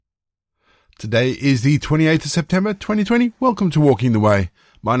Today is the 28th of September 2020. Welcome to Walking the Way.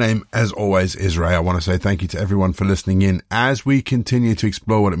 My name, as always, is Ray. I want to say thank you to everyone for listening in as we continue to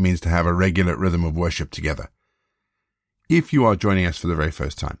explore what it means to have a regular rhythm of worship together. If you are joining us for the very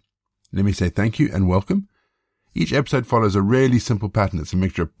first time, let me say thank you and welcome. Each episode follows a really simple pattern. It's a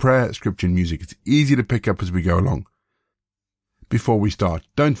mixture of prayer, scripture, and music. It's easy to pick up as we go along. Before we start,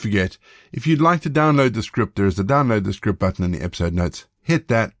 don't forget, if you'd like to download the script, there is a download the script button in the episode notes. Hit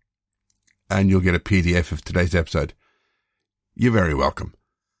that, and you'll get a PDF of today's episode. You're very welcome.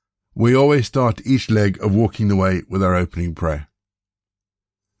 We always start each leg of Walking the Way with our opening prayer.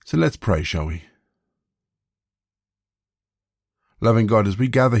 So let's pray, shall we? Loving God, as we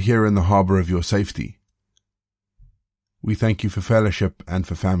gather here in the harbour of your safety, we thank you for fellowship and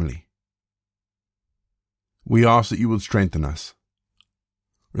for family. We ask that you would strengthen us,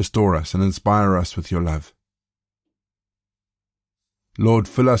 restore us, and inspire us with your love. Lord,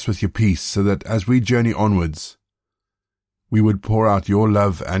 fill us with your peace so that as we journey onwards, we would pour out your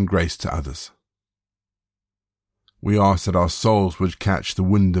love and grace to others. We ask that our souls would catch the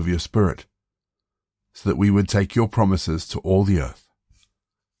wind of your Spirit, so that we would take your promises to all the earth.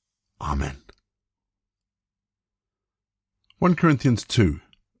 Amen. 1 Corinthians 2,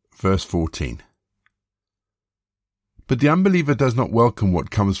 verse 14. But the unbeliever does not welcome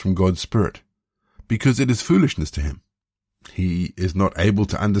what comes from God's Spirit, because it is foolishness to him. He is not able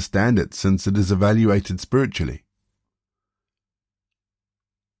to understand it, since it is evaluated spiritually.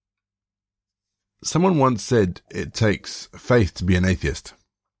 Someone once said it takes faith to be an atheist.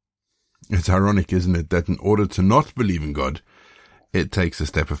 It's ironic, isn't it, that in order to not believe in God, it takes a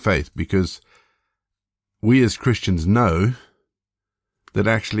step of faith, because we as Christians know that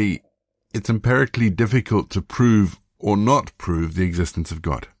actually it's empirically difficult to prove or not prove the existence of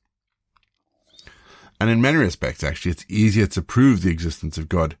God. And in many respects, actually, it's easier to prove the existence of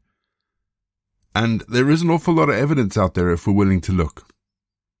God. And there is an awful lot of evidence out there if we're willing to look.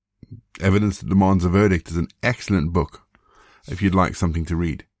 Evidence That Demands a Verdict is an excellent book if you'd like something to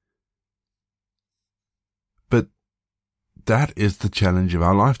read. But that is the challenge of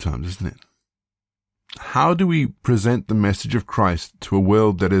our lifetimes, isn't it? How do we present the message of Christ to a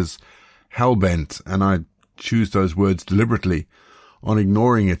world that is hell-bent, and I choose those words deliberately, on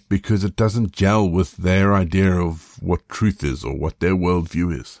ignoring it because it doesn't gel with their idea of what truth is or what their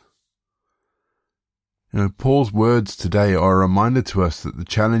worldview is? You know, Paul's words today are a reminder to us that the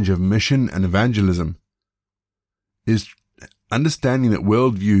challenge of mission and evangelism is understanding that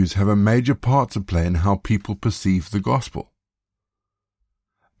worldviews have a major part to play in how people perceive the gospel.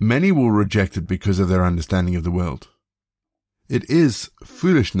 Many will reject it because of their understanding of the world. It is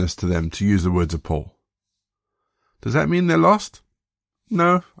foolishness to them, to use the words of Paul. Does that mean they're lost?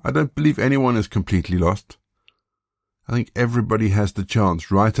 No, I don't believe anyone is completely lost. I think everybody has the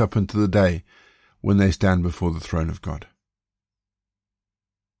chance right up until the day when they stand before the throne of God.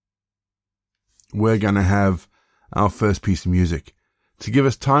 We're going to have our first piece of music to give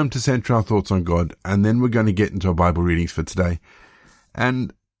us time to center our thoughts on God, and then we're going to get into our Bible readings for today.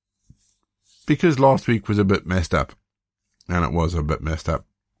 And because last week was a bit messed up, and it was a bit messed up,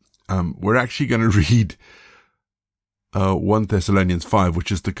 we're actually going to read 1 Thessalonians 5,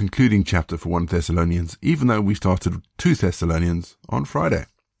 which is the concluding chapter for 1 Thessalonians, even though we started 2 Thessalonians on Friday.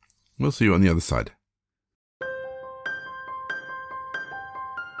 We'll see you on the other side.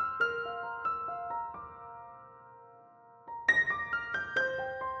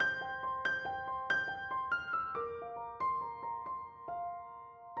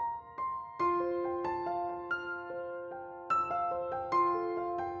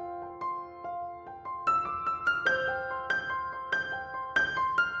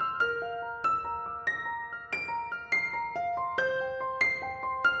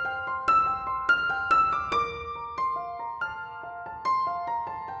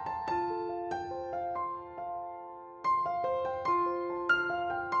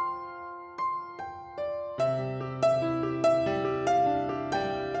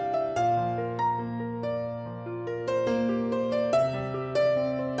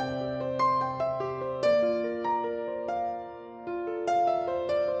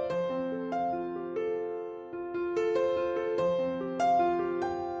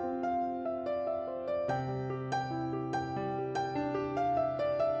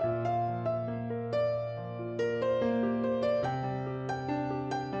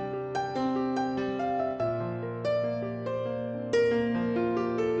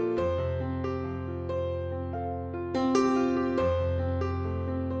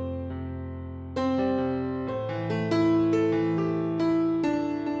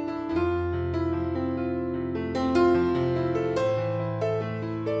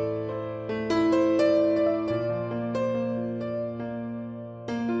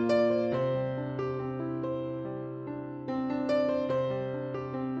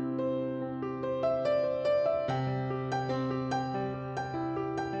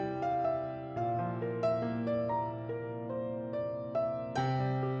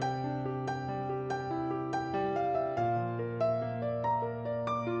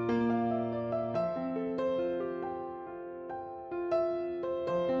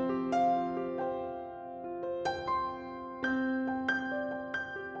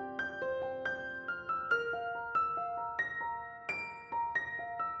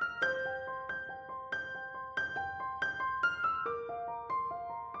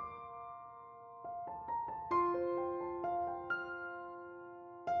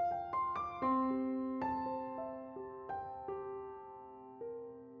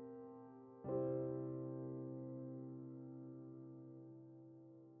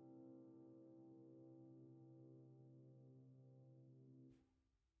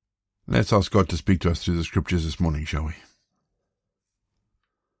 Let's ask God to speak to us through the scriptures this morning, shall we?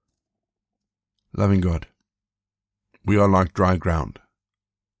 Loving God, we are like dry ground.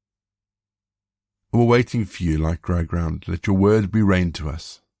 We're waiting for you like dry ground. Let your word be rain to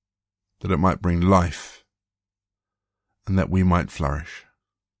us, that it might bring life, and that we might flourish.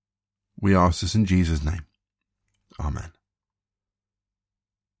 We ask this in Jesus' name. Amen.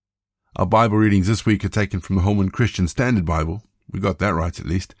 Our Bible readings this week are taken from the Holman Christian Standard Bible. We got that right at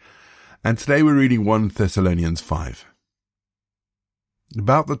least. And today we're reading 1 Thessalonians 5.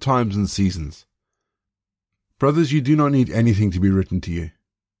 About the times and seasons. Brothers, you do not need anything to be written to you.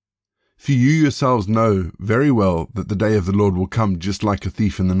 For you yourselves know very well that the day of the Lord will come just like a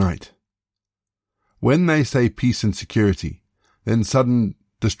thief in the night. When they say peace and security, then sudden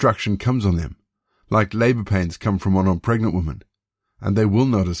destruction comes on them, like labor pains come from on a pregnant woman, and they will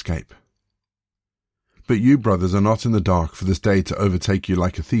not escape. But you, brothers, are not in the dark for this day to overtake you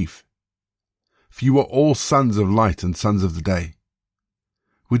like a thief. For you are all sons of light and sons of the day.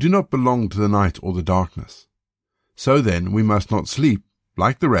 We do not belong to the night or the darkness. So then, we must not sleep,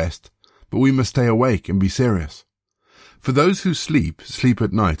 like the rest, but we must stay awake and be serious. For those who sleep, sleep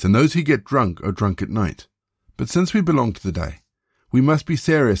at night, and those who get drunk are drunk at night. But since we belong to the day, we must be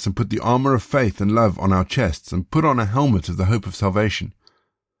serious and put the armor of faith and love on our chests and put on a helmet of the hope of salvation.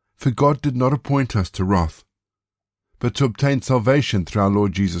 For God did not appoint us to wrath, but to obtain salvation through our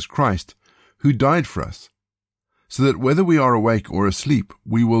Lord Jesus Christ, who died for us, so that whether we are awake or asleep,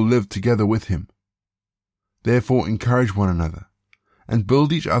 we will live together with him. Therefore encourage one another, and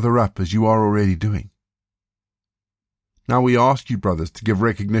build each other up as you are already doing. Now we ask you, brothers, to give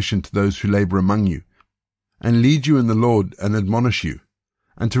recognition to those who labor among you, and lead you in the Lord and admonish you,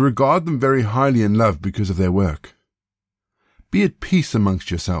 and to regard them very highly in love because of their work. Be at peace amongst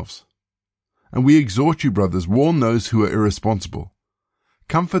yourselves. And we exhort you, brothers, warn those who are irresponsible.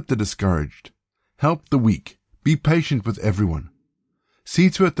 Comfort the discouraged. Help the weak. Be patient with everyone. See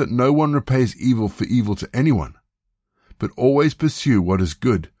to it that no one repays evil for evil to anyone, but always pursue what is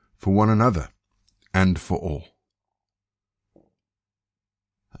good for one another and for all.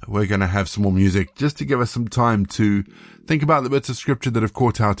 We're going to have some more music just to give us some time to think about the bits of scripture that have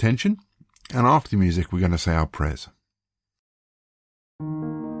caught our attention. And after the music, we're going to say our prayers.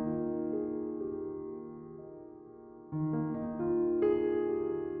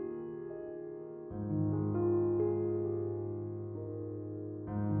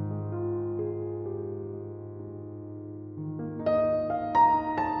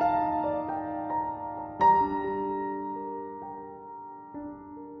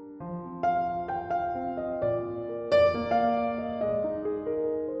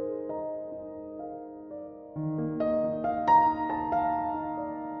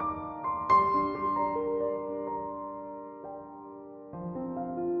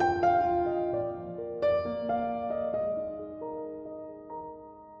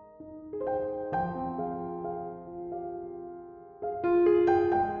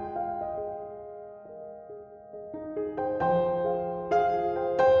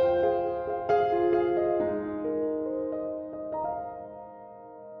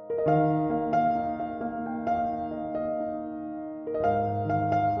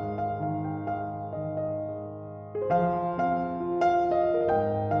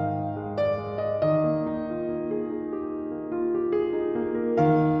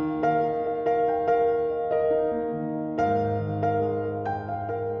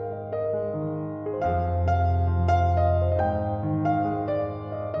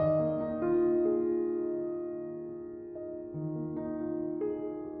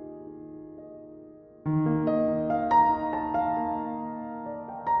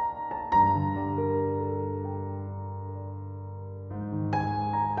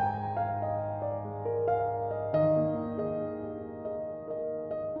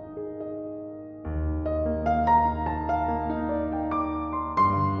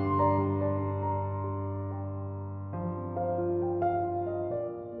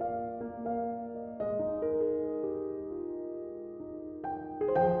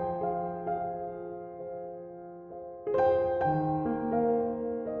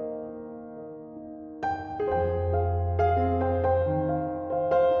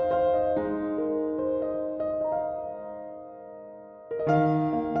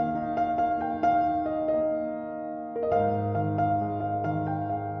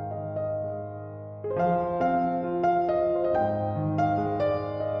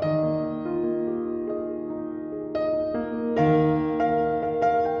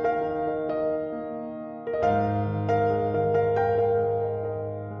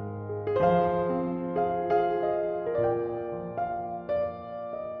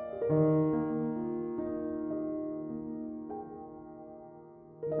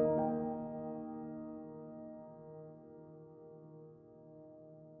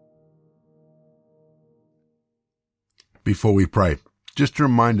 Before we pray, just a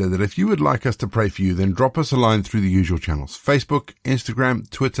reminder that if you would like us to pray for you, then drop us a line through the usual channels: Facebook, Instagram,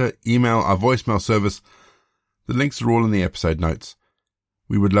 Twitter, email, our voicemail service. The links are all in the episode notes.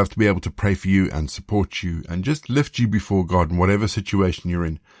 We would love to be able to pray for you and support you and just lift you before God in whatever situation you're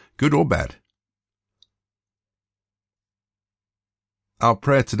in, good or bad. Our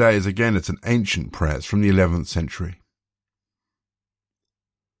prayer today is, again, it's an ancient prayer. It's from the 11th century.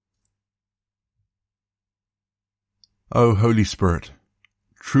 O Holy Spirit,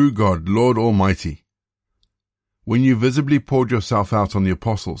 true God, Lord Almighty, when you visibly poured yourself out on the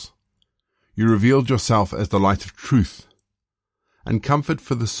apostles, you revealed yourself as the light of truth and comfort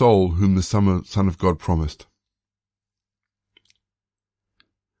for the soul whom the Son of God promised.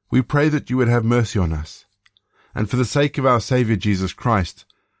 We pray that you would have mercy on us, and for the sake of our Saviour Jesus Christ,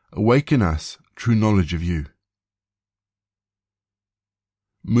 awaken us true knowledge of you.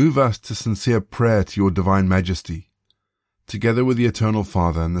 Move us to sincere prayer to your divine majesty, together with the eternal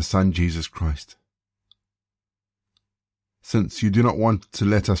Father and the Son Jesus Christ. Since you do not want to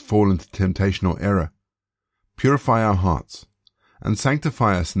let us fall into temptation or error, purify our hearts and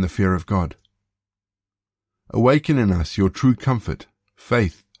sanctify us in the fear of God. Awaken in us your true comfort,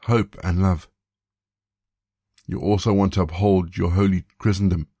 faith, hope, and love. You also want to uphold your holy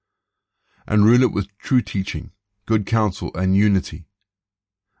Christendom and rule it with true teaching, good counsel, and unity,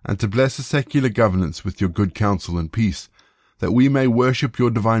 and to bless the secular governance with your good counsel and peace, that we may worship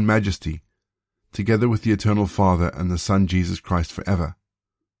your divine majesty, together with the eternal Father and the Son Jesus Christ forever.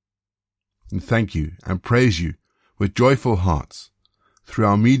 And thank you and praise you with joyful hearts through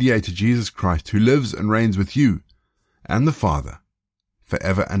our mediator Jesus Christ, who lives and reigns with you and the Father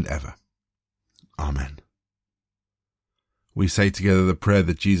forever and ever. Amen. We say together the prayer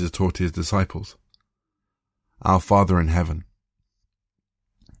that Jesus taught his disciples. Our Father in heaven,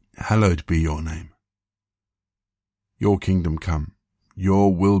 hallowed be your name. Your kingdom come,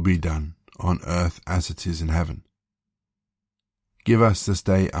 your will be done, on earth as it is in heaven. Give us this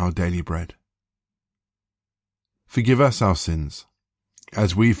day our daily bread. Forgive us our sins,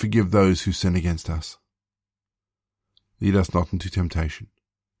 as we forgive those who sin against us. Lead us not into temptation,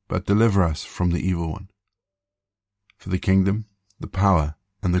 but deliver us from the evil one. For the kingdom, the power,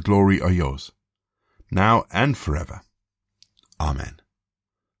 and the glory are yours, now and forever. Amen.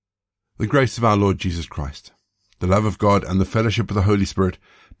 The grace of our Lord Jesus Christ, the love of God, and the fellowship of the Holy Spirit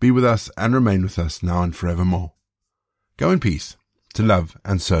be with us and remain with us now and forevermore. Go in peace to love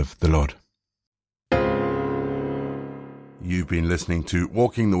and serve the Lord. You've been listening to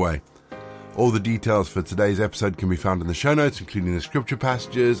Walking the Way. All the details for today's episode can be found in the show notes, including the scripture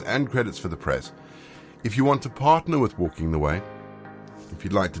passages and credits for the prayers. If you want to partner with Walking the Way, if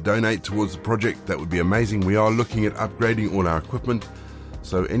you'd like to donate towards the project, that would be amazing. We are looking at upgrading all our equipment,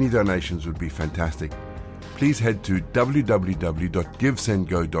 so any donations would be fantastic. Please head to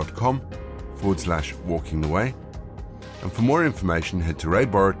www.givesendgo.com/walking the way. And for more information, head to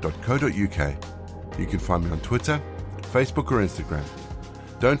rayborrett.co.uk. You can find me on Twitter, Facebook or Instagram.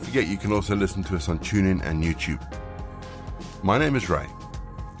 Don't forget you can also listen to us on TuneIn and YouTube. My name is Ray,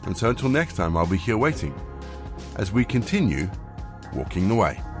 and so until next time I'll be here waiting as we continue walking the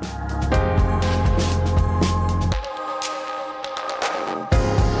way.